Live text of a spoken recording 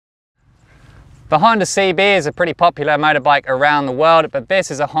The Honda CB is a pretty popular motorbike around the world, but this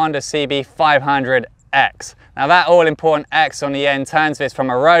is a Honda CB500X. Now that all-important X on the end turns this from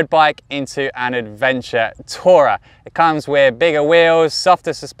a road bike into an adventure tourer. It comes with bigger wheels,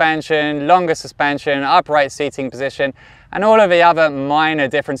 softer suspension, longer suspension, upright seating position, and all of the other minor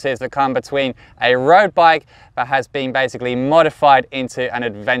differences that come between a road bike that has been basically modified into an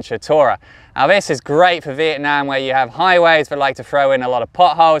adventure tourer. Now this is great for Vietnam, where you have highways that like to throw in a lot of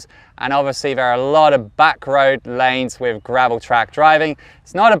potholes, and obviously there are a lot of back road lanes with gravel track driving.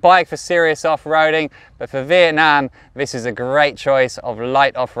 It's not a bike for serious off-roading, but for Vietnam, this is a great choice of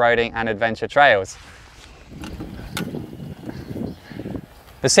light off-roading and adventure trails.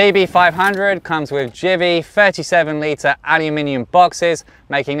 The CB500 comes with Givi 37-litre aluminium boxes,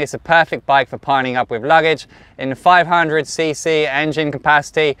 making this a perfect bike for piling up with luggage. In the 500cc engine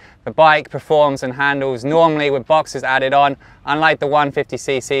capacity, the bike performs and handles normally with boxes added on. Unlike the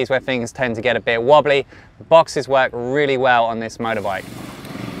 150cc's where things tend to get a bit wobbly, the boxes work really well on this motorbike.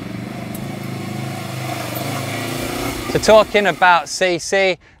 So talking about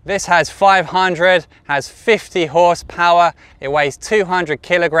CC, this has 500, has 50 horsepower, it weighs 200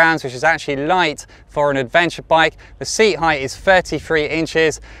 kilograms, which is actually light for an adventure bike. The seat height is 33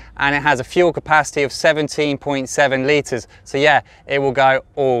 inches and it has a fuel capacity of 17.7 litres. So yeah, it will go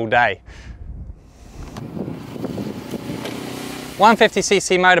all day.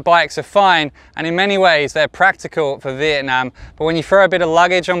 150cc motorbikes are fine, and in many ways they're practical for Vietnam, but when you throw a bit of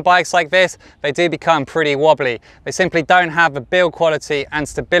luggage on bikes like this, they do become pretty wobbly. They simply don't have the build quality and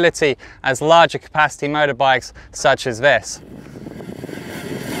stability as larger capacity motorbikes such as this.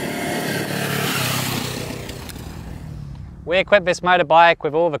 We equipped this motorbike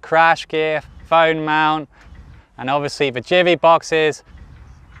with all the crash gear, phone mount, and obviously the Givi boxes.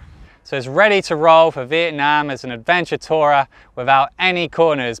 So it's ready to roll for Vietnam as an adventure tourer without any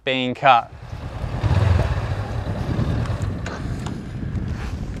corners being cut.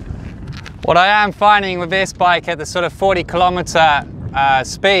 What I am finding with this bike at the sort of 40-kilometer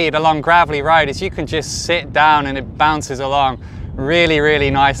speed along gravelly road is you can just sit down and it bounces along really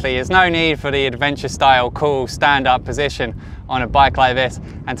nicely. There's no need for the adventure style cool stand-up position on a bike like this.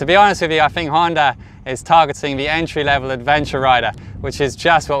 And to be honest with you, I think Honda is targeting the entry-level adventure rider, which is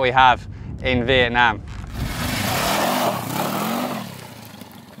just what we have in Vietnam.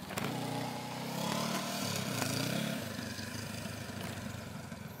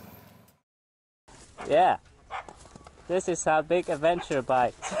 Yeah, this is our big adventure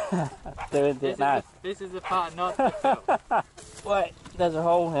bike do in Vietnam. This is the part not to film. Wait, there's a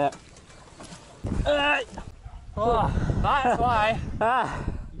hole here. Oh, that's why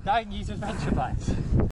you don't use adventure bikes.